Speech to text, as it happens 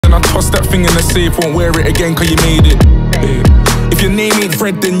then I toss that thing in the safe. Won't wear it again cause you made it. If your name ain't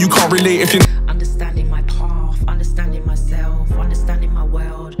Fred, then you can't relate. If you understanding my path, understanding myself, understanding my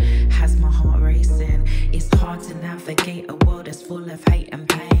world has my heart racing. It's hard to navigate a world that's full of hate and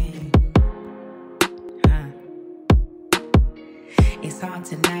pain. It's hard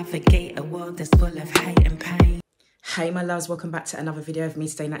to navigate a world that's full of hate and pain. Hey my loves, welcome back to another video of me,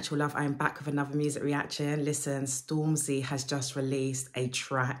 Stay Natural Love. I am back with another music reaction. Listen, Stormzy has just released a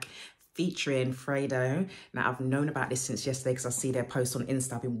track featuring Fredo. Now, I've known about this since yesterday because I see their post on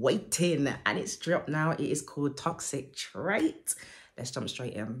Insta. I've been waiting and it's dropped now. It is called Toxic Trait. Let's jump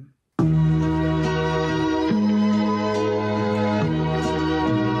straight in.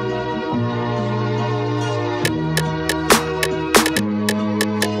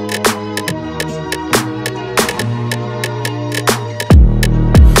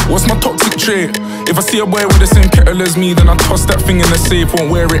 What's my toxic trait? If I see a boy with the same kettle as me, then I toss that thing in the safe. Won't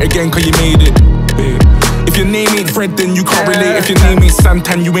wear it again cause you made it. If your name ain't Fred, then you can't relate. If your name ain't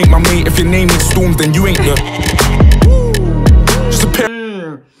Santan, you ain't my mate. If your name ain't Storms, then you ain't the just a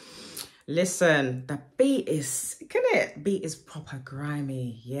pair. Listen, the beat is, can it? Beat is proper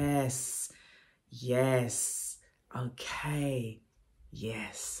grimy. Yes. Yes. Okay.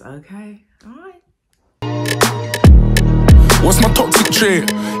 Yes. Okay. All right. What's my toxic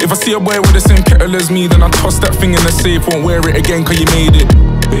trait? If I see a boy with the same kettle as me, then I toss that thing in the safe. Won't wear it again cause you made it.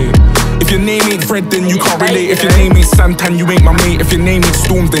 If your name ain't Fred, then you can't relate. If your name ain't Santan, you ain't my mate. If your name ain't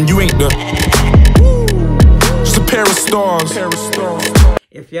Storms, then you ain't the just a pair of stars.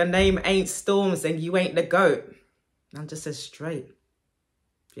 If your name ain't Storms, then you ain't the GOAT. I'm just as straight.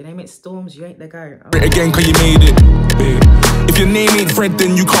 If your name ain't Storms, you ain't the GOAT. Oh. Again cause you made it. If your name ain't Fred,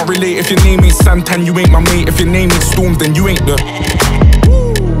 then you can't relate. If your name ain't Santan, you ain't my mate. If your name ain't Storms, then you ain't the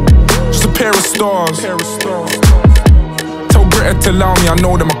just a pair of stars. Tell Britta to allow me, I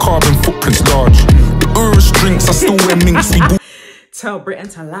know that my carbon footprint's large. The Urus drinks, I still wear minks. Tell Britain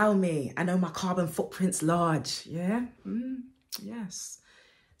to allow me, I know my carbon footprint's large. Yeah? Yes.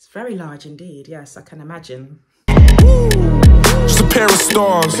 It's very large indeed. Yes, I can imagine. Just a pair of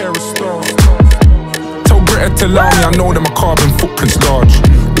stars. Tell Britta to allow me, I know that my carbon footprint's large.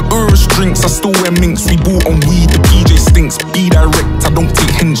 The Urus drinks, I still wear minks. We bought on weed, the PJ stinks. Be direct, I don't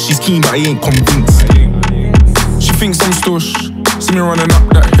take hints. She's keen, but I ain't convinced. She thinks I'm stush. See me running up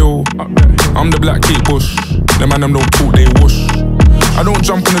that hill. I'm the black Kate Bush. The man them don't talk, they whoosh. I don't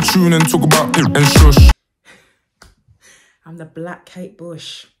jump on a tune and talk about it and shush. I'm the black Kate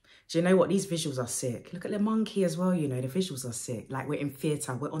Bush. Do you know what? These visuals are sick. Look at the monkey as well, you know. The visuals are sick. Like, we're in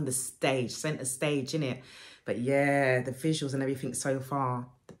theatre. We're on the stage, centre stage, innit? But yeah, the visuals and everything so far.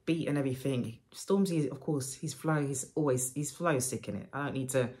 The beat and everything. Stormzy, of course, his flow, his flow is sick, innit? I don't need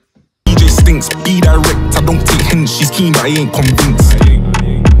to... DJ stinks, be direct, I don't take hints. She's keen, but I ain't convinced.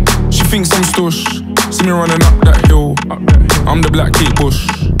 She thinks I'm stush. See me running up that hill. I'm the black Kate Bush.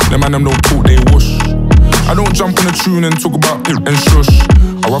 The man them don't talk, they whoosh. I don't jump on a tune and talk about it and shush.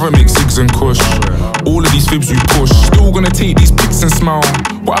 I rather make zigs and kush. All of these fibs we push. Still gonna take these pics and smile.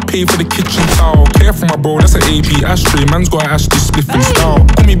 What I pay for the kitchen towel. Care for my bro, that's an AP ashtray. Man's got an ashtray spliffing style.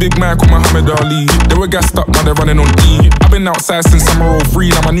 Call me Big Mac or Muhammad Ali. They were gassed up, now they're running on E. I've been outside since summer 03.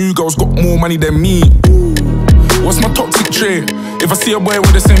 Now my new girl's got more money than me. What's my toxic trait? If I see a boy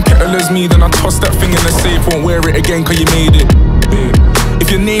with the same kettle as me, then I toss that thing in the safe. Won't wear it again cause you made it. If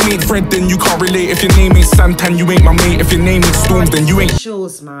your name ain't Fred, then you can't relate. If your name ain't Santan, you ain't my mate. If your name ain't Storms, then you ain't...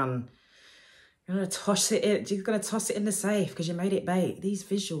 Visuals, man. You're gonna toss it in. You're gonna toss it in the safe because you made it bait. These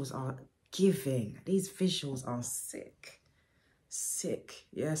visuals are giving. These visuals are sick. Sick.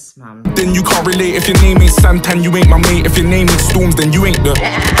 Yes, man. Then you can't relate. If your name ain't Santan, you ain't my mate. If your name ain't Storms, then you ain't the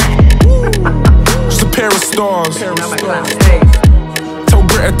just a pair of stars. Tell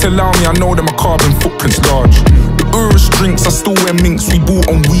Britta to allow me, I know that my carbon footprint's large. The Urus drinks, I still wear minks. We bought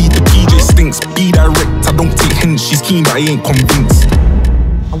on weed, the PJ stinks. Be direct, I don't take hints. She's keen, but I ain't convinced.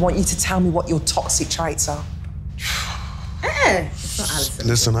 I want you to tell me what your toxic traits are. It's not Alison.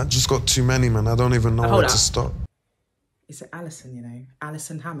 Listen, I just got too many, man. I don't even know where to stop. Is it Alison, you know?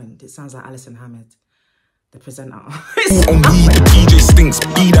 Alison Hammond. It sounds like Alison Hammond, the presenter. On weed, the PJ stinks.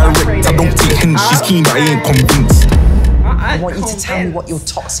 Be direct, I don't take hints. She's keen, but I ain't convinced. I want you to tell me what your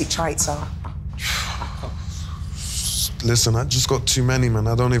toxic traits are. Listen, I just got too many, man.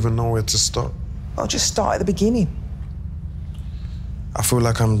 I don't even know where to stop. I'll just start at the beginning. I feel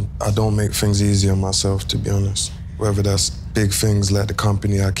like I don't make things easy on myself, to be honest. Whether that's big things like the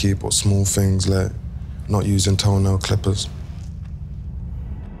company I keep or small things like not using toenail clippers.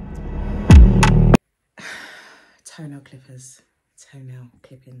 Toenail clippers. Toenail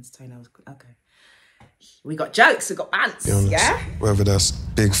clippings. Toenails. Okay. We got jokes, we got bants, yeah? Whether that's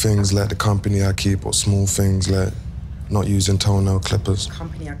big things like the company I keep or small things like not using toenail clippers.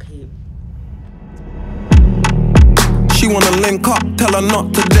 Company I keep. She wanna link up, tell her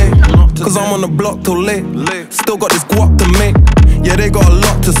not today. Cause I'm on the block till late. Still got this guap to make. Yeah, they got a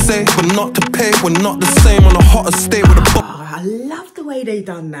lot to say, but not to pay. We're not the same on a hotter state with a I love the way they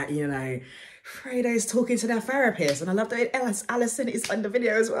done that, you know. Fredo's talking to their therapist, and I love the way Alison is in the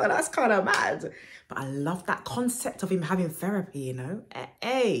video as well. That's kind of mad. But I love that concept of him having therapy, you know.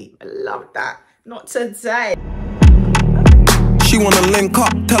 Hey, I love that. Not today. She wanna link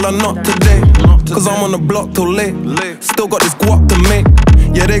up, tell her not today. Cause I'm on the block till late. Still got this guap to make.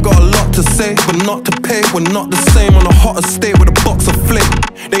 Yeah, they got a lot to say, but not to pay. We're not the same on a hotter state with a box of flick.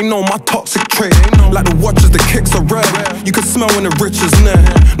 They know my toxic trait. Like the watches, the kicks are red. You can smell when the rich is near.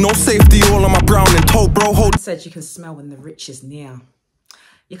 No safety, all on my brown and told bro, hold. I said you can smell when the rich is near.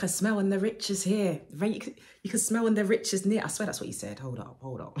 You can smell when the rich is here. You can smell when the rich is near. I swear that's what you said. Hold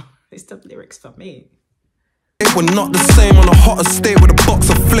up. It's the lyrics for me. We're not the same on a hotter state with a box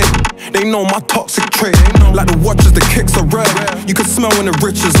of flick. They know my toxic trait. Like the watches, the kicks are red. You can smell when the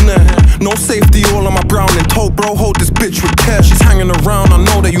rich is near. No safety, all on my brown and told bro, hold this bitch with care. She's hanging around, I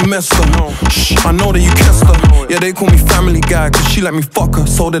know that you missed her. Shh, I know that you kissed her. Yeah, they call me family guy, cause she let me fuck her,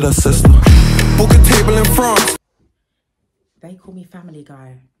 so did her sister. Book a table in France. They call me family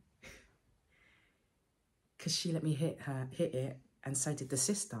guy. Cause she let me hit it, and so did the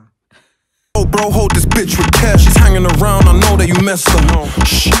sister. Oh bro, hold this bitch with care. She's hanging around, I know that you missed her.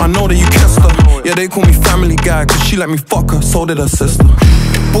 Shh, I know that you kissed her. Yeah, they call me family guy, cause she let me fuck her, so did her sister.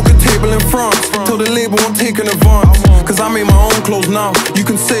 Book a table in France, till the label won't take an advance. Cause I made my own clothes now. You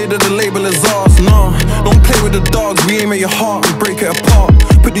can say that the label is ours, nah. Don't play with the dogs, we aim at your heart and break it apart.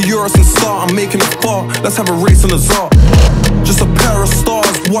 Put the euros and start, I'm making it far. Let's have a race in the Zart. Just a pair of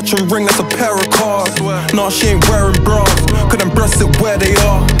stars, watch and ring, that's a pair of cars. Nah, she ain't wearing bras, cause them breasts sit where they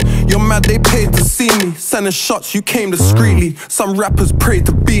are. You're mad, they paid to see me. Sending shots, you came discreetly. Some rappers prayed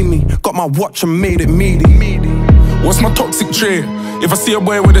to be me. Got my watch and made it meaty. What's my toxic trait? If I see a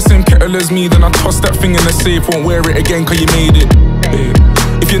boy with the same kettle as me, then I toss that thing in the safe, won't wear it again cause you made it.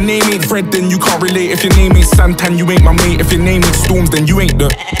 If your name ain't Fred, then you can't relate. If your name ain't Santan, you ain't my mate. If your name ain't Storms, then you ain't the...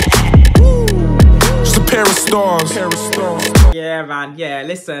 Just a pair of stars. Yeah, man, yeah,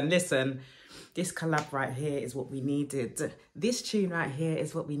 listen. This collab right here is what we needed. This tune right here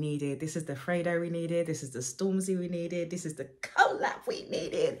is what we needed. This is the Fredo we needed. This is the Stormzy we needed. This is the collab we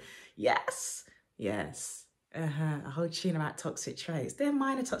needed. Yes. A whole tune about toxic traits. They're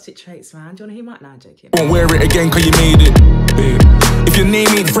minor toxic traits, man. Do you want to hear my... Nah, I'm joking. Won't wear it again cause you made it. If your name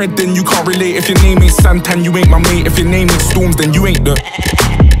ain't Fred, then you can't relate. If your name ain't Santan, you ain't my mate. If your name ain't Storms, then you ain't the...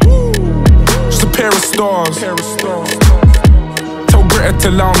 Just a pair of stars. Greta to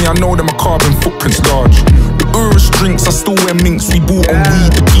allow me, I know that my carbon footprint's large. The Urus drinks, I still wear minks. We bought on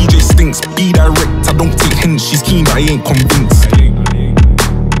weed, the DJ stinks. Be direct, I don't take hints. She's keen, but I ain't convinced.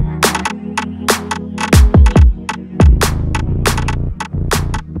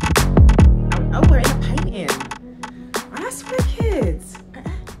 Oh, we're in a painting. Oh, that's wicked.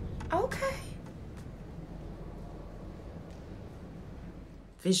 Okay.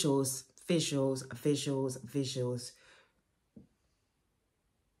 Visuals.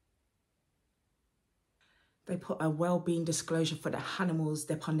 They put a well-being disclosure for the animals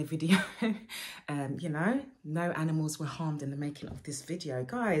they're on the video. You know, no animals were harmed in the making of this video.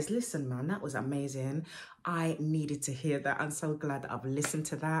 Guys, listen, man, that was amazing. I needed to hear that. I'm so glad that I've listened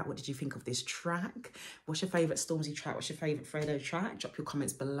to that. What did you think of this track? What's your favourite Stormzy track? What's your favourite Fredo track? Drop your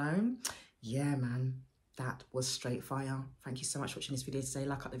comments below. Yeah, man, that was straight fire. Thank you so much for watching this video today.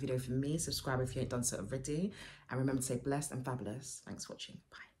 Like up the video for me. Subscribe if you ain't done so already. And remember to stay blessed and fabulous. Thanks for watching.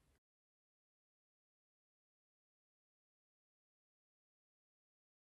 Bye.